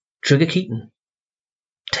Trigger Keaton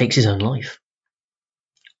takes his own life.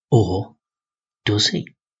 Or does he?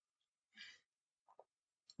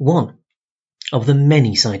 One of the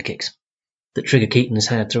many sidekicks that Trigger Keaton has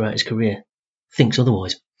had throughout his career thinks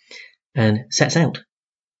otherwise and sets out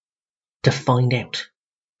to find out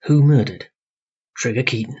who murdered Trigger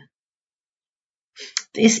Keaton.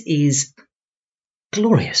 This is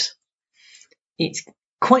glorious. It's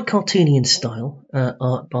quite cartoony in style,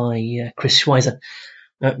 art by Chris Schweizer,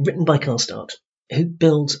 written by Carl Stark, who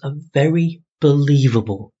builds a very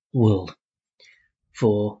believable world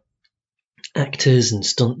for actors and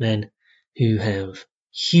stuntmen who have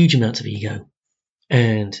huge amounts of ego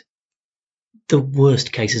and the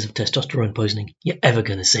worst cases of testosterone poisoning you're ever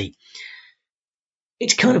going to see.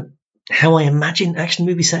 It's kind of how I imagine action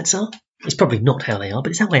movie sets are. It's probably not how they are, but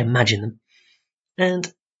it's how I imagine them.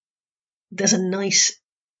 And there's a nice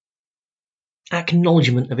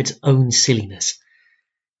acknowledgement of its own silliness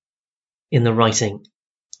in the writing.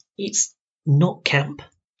 It's not camp,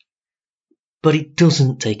 but it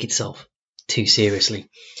doesn't take itself too seriously.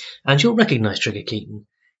 And you'll recognise Trigger Keaton.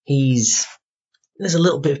 There's a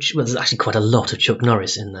little bit of, well, there's actually quite a lot of Chuck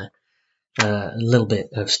Norris in there. A little bit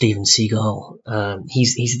of Steven Seagal.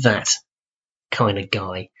 He's that kind of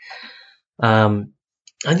guy. And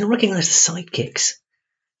you'll recognise the sidekicks.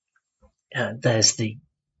 There's the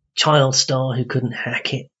child star who couldn't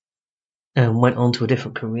hack it and went on to a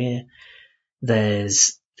different career.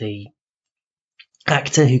 There's the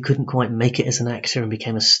actor who couldn't quite make it as an actor and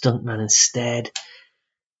became a stuntman instead.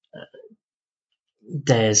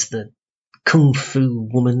 There's the kung fu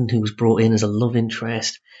woman who was brought in as a love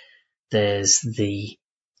interest. There's the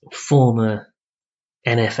former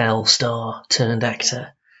NFL star turned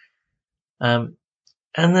actor. And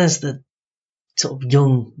there's the sort of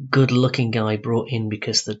young, good-looking guy brought in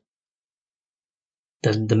because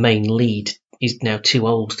the main lead is now too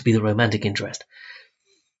old to be the romantic interest.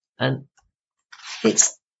 And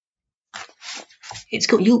it's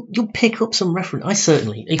got, you'll pick up some reference. I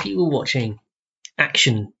certainly, if you were watching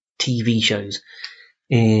action TV shows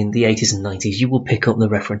in the 80s and 90s, you will pick up the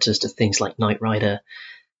references to things like Knight Rider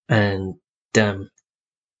and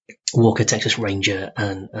Walker Texas Ranger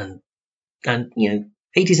and 80s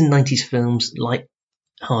and 90s films like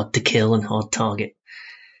Hard to Kill and Hard Target.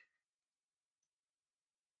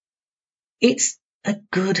 It's a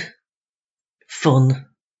good, fun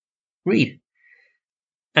read.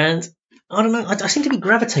 And I don't know, I seem to be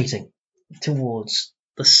gravitating towards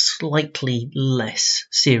the slightly less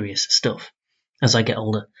serious stuff as I get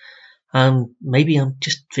older. Maybe I'm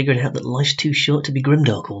just figuring out that life's too short to be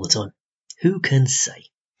grimdark all the time. Who can say?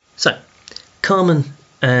 So, Carmen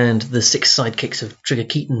and the 6 Sidekicks of Trigger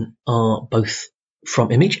Keaton are both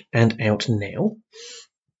from Image and out now.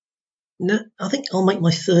 Now, I think I'll make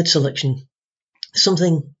my third selection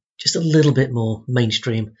something just a little bit more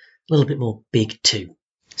mainstream, a little bit more big too.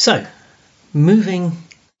 So, moving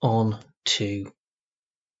on to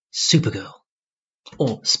Supergirl,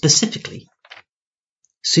 or specifically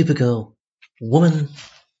Supergirl Woman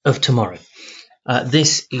of Tomorrow.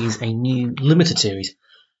 This is a new limited series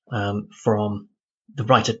from the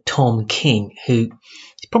writer Tom King, who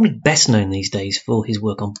is probably best known these days for his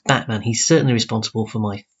work on Batman. He's certainly responsible for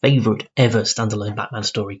my favourite ever standalone Batman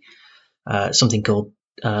story, something called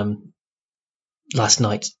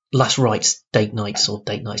Last Rites, Date Nights, or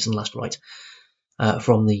Date Nights and Last Rites,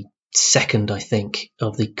 from the second, I think,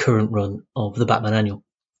 of the current run of the Batman Annual,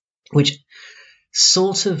 which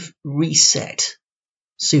sort of reset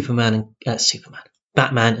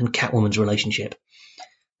Batman and Catwoman's relationship,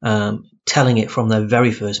 telling it from their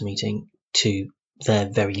very first meeting to their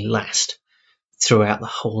very last throughout the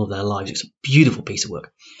whole of their lives. It's a beautiful piece of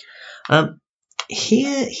work.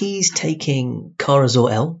 Here he's taking Kara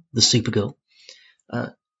Zor-El, the Supergirl,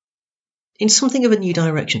 in something of a new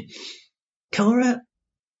direction. Kara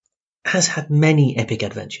has had many epic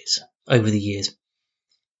adventures over the years,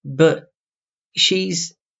 but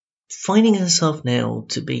she's finding herself now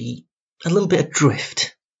to be a little bit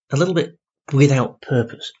adrift, a little bit without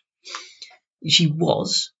purpose. She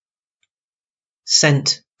was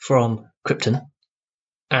sent from Krypton,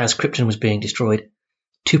 as Krypton was being destroyed,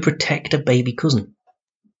 to protect a baby cousin.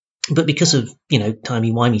 But because of,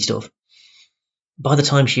 timey-wimey stuff, by the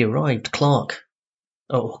time she arrived, Clark,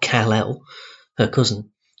 or Kal-El, her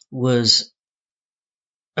cousin, was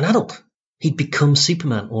an adult. He'd become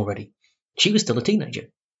Superman already. She was still a teenager.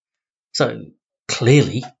 So,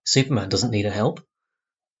 clearly, Superman doesn't need her help.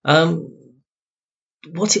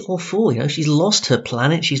 What's it all for? She's lost her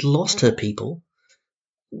planet, she's lost her people.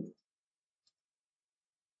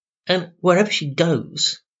 And wherever she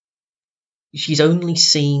goes, she's only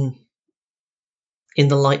seen in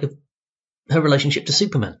the light of her relationship to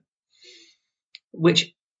Superman,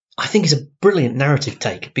 which I think is a brilliant narrative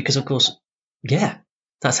take because, of course,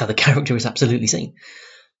 that's how the character is absolutely seen.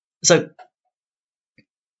 So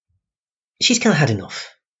she's kind of had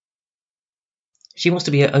enough. She wants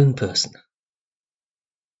to be her own person.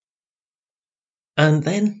 And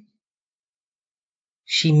then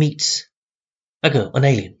she meets a girl, an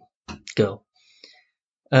alien girl,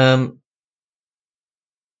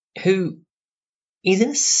 who is in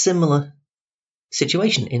a similar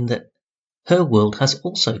situation in that her world has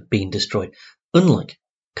also been destroyed. Unlike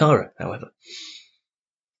Kara, however,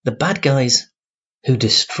 the bad guys who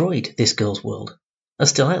destroyed this girl's world are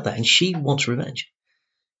still out there, and she wants revenge.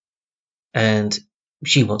 And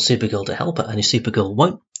she wants Supergirl to help her, and if Supergirl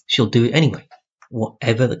won't, she'll do it anyway,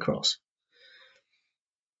 whatever the cross.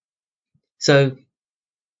 So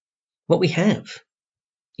what we have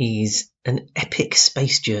is an epic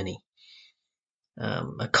space journey,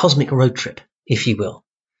 a cosmic road trip, if you will,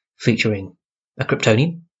 featuring a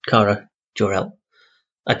Kryptonian, Kara Jor-El,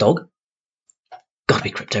 a dog, gotta be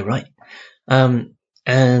Crypto, right, and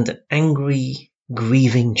an angry,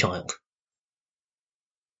 grieving child,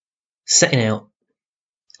 setting out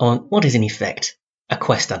on what is in effect a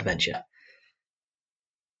quest adventure.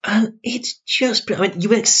 And it's just, you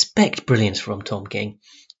would expect brilliance from Tom King.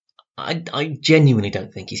 I genuinely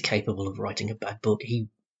don't think he's capable of writing a bad book. He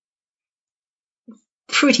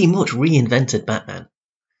pretty much reinvented Batman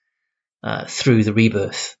through the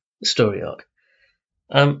Rebirth story arc.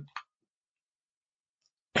 And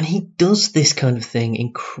he does this kind of thing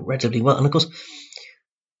incredibly well. And of course,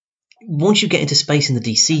 once you get into space in the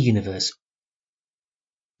DC universe,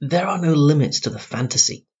 there are no limits to the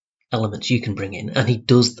fantasy elements you can bring in, and he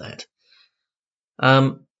does that.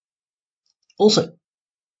 Also,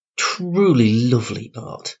 truly lovely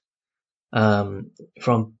art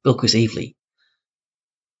from Bilquis Evely,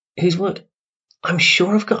 whose work I'm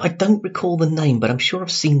sure I don't recall the name, but I'm sure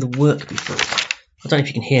I've seen the work before. I don't know if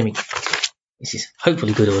you can hear me. This is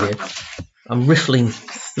hopefully good audio. I'm riffling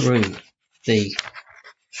through the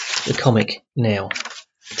comic now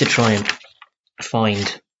to try and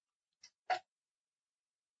find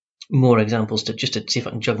more examples to see if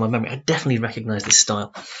I can jog my memory. I definitely recognise this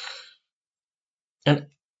style. And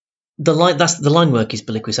the line work is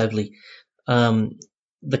Bilquis Evely.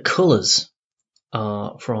 The colours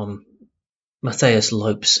are from Matheus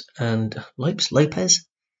Lopes and Lopez.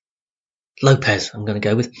 I'm going to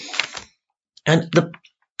go with. And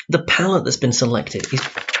the palette that's been selected is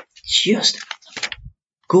just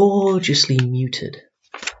gorgeously muted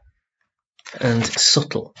and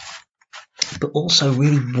subtle, but also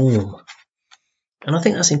really warm. And I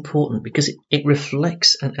think that's important because it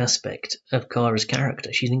reflects an aspect of Kara's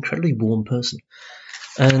character. She's an incredibly warm person.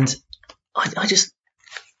 And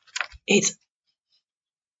it's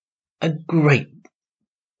a great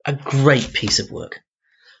piece of work,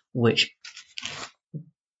 which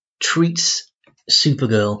treats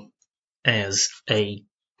Supergirl as a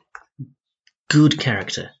good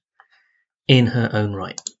character in her own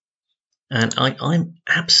right. And I'm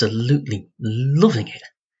absolutely loving it.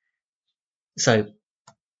 So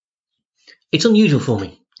it's unusual for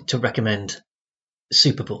me to recommend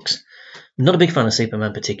super books. I'm not a big fan of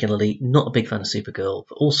Superman particularly, not a big fan of Supergirl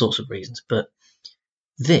for all sorts of reasons, but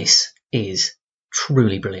this is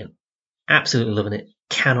truly brilliant. Absolutely loving it.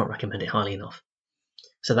 Cannot recommend it highly enough.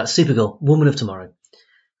 So that's Supergirl, Woman of Tomorrow,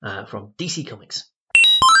 from DC Comics.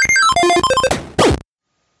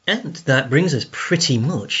 And that brings us pretty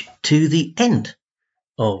much to the end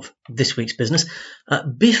of this week's business.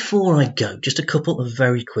 Before I go, just a couple of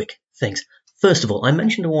very quick things. First of all, I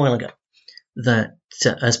mentioned a while ago that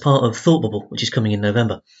as part of Thought Bubble, which is coming in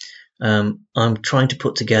November, I'm trying to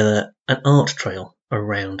put together an art trail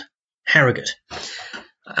around Harrogate.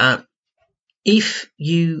 If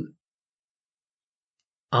you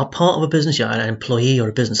are part of a business, you're an employee or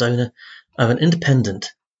a business owner of an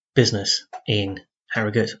independent business in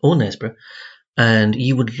Harrogate or Knaresborough, and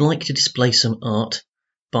you would like to display some art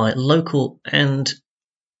by local and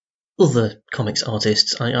other comics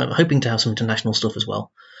artists, I'm hoping to have some international stuff as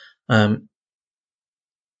well.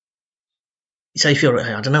 Say if you're,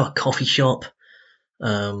 I don't know, a coffee shop,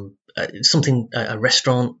 something, a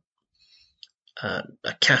restaurant, a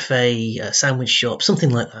cafe, a sandwich shop, something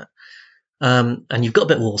like that, and you've got a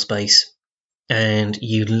bit of wall space, and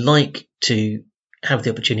you'd like to have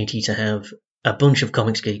the opportunity to have a bunch of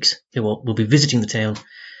comics geeks who will be visiting the town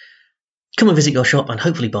come and visit your shop and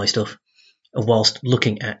hopefully buy stuff whilst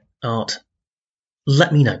looking at art,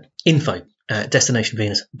 let me know.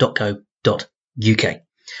 info@destinationvenus.co.uk.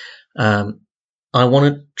 I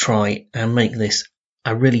want to try and make this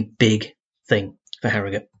a really big thing for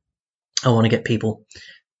Harrogate. I want to get people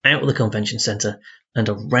out of the convention centre and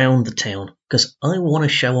around the town because I want to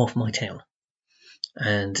show off my town.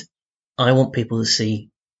 And I want people to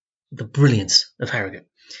see the brilliance of Harrogate.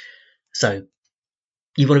 So,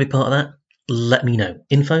 you want to be part of that? Let me know.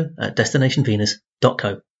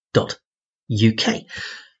 info@destinationvenus.co.uk.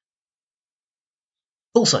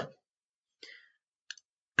 Also,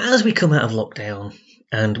 as we come out of lockdown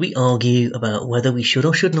and we argue about whether we should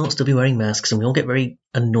or should not still be wearing masks, and we all get very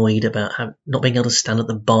annoyed about not being able to stand at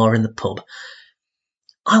the bar in the pub,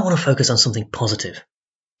 I want to focus on something positive.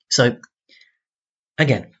 So,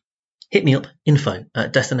 again, hit me up,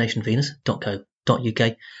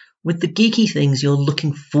 info@destinationvenus.co.uk, with the geeky things you're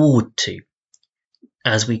looking forward to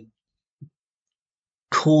as we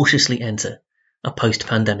cautiously enter a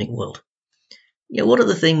post-pandemic world. You know, what are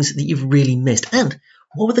the things that you've really missed? And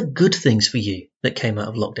what were the good things for you that came out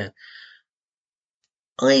of lockdown?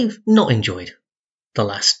 I've not enjoyed the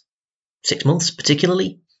last 6 months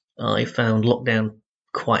particularly. I found lockdown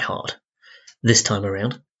quite hard this time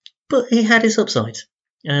around, but it had its upsides,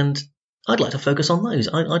 and I'd like to focus on those.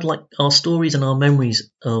 I'd like our stories and our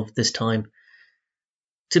memories of this time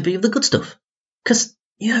to be the good stuff, because,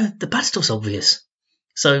 you know, the bad stuff's obvious.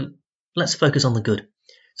 So let's focus on the good.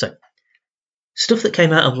 So, stuff that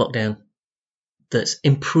came out of lockdown that's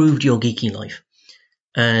improved your geeky life.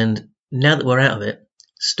 And now that we're out of it,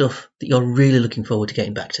 stuff that you're really looking forward to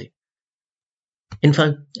getting back to.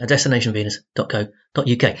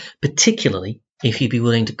 info@destinationvenus.co.uk, particularly if you'd be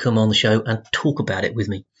willing to come on the show and talk about it with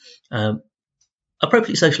me.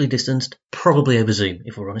 Appropriately socially distanced, probably over Zoom,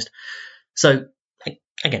 if we're honest. So,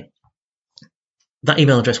 again, that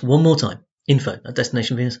email address one more time,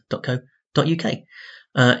 info@destinationvenus.co.uk.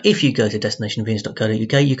 If you go to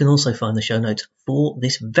destinationvenus.co.uk, you can also find the show notes for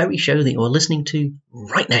this very show that you're listening to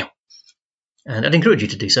right now. And I'd encourage you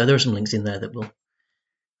to do so. There are some links in there that will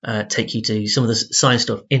take you to some of the science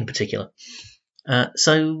stuff in particular.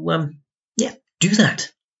 Yeah, do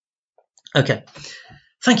that. Okay.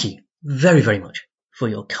 Thank you very, very much for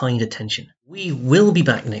your kind attention. We will be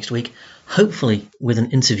back next week, hopefully with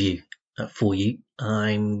an interview for you.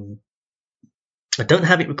 I don't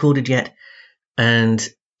have it recorded yet, and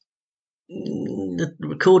the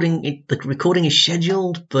recording is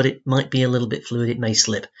scheduled, but it might be a little bit fluid. It may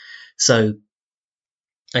slip. So,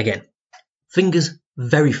 again, fingers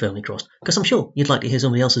very firmly crossed, because I'm sure you'd like to hear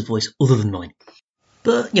somebody else's voice other than mine.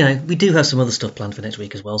 But, you know, we do have some other stuff planned for next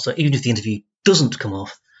week as well, so even if the interview doesn't come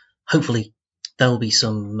off, hopefully there will be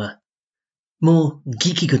some more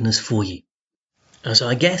geeky goodness for you. So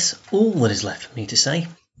I guess all that is left for me to say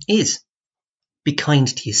is be kind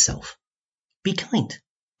to yourself. Be kind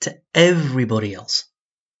to everybody else.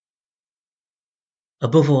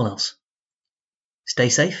 Above all else, stay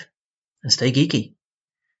safe and stay geeky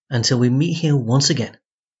until we meet here once again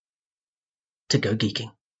to go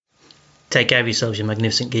geeking. Take care of yourselves, you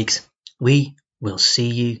magnificent geeks. We will see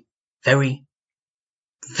you very,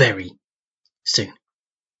 very soon.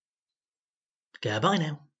 Goodbye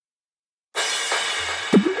now.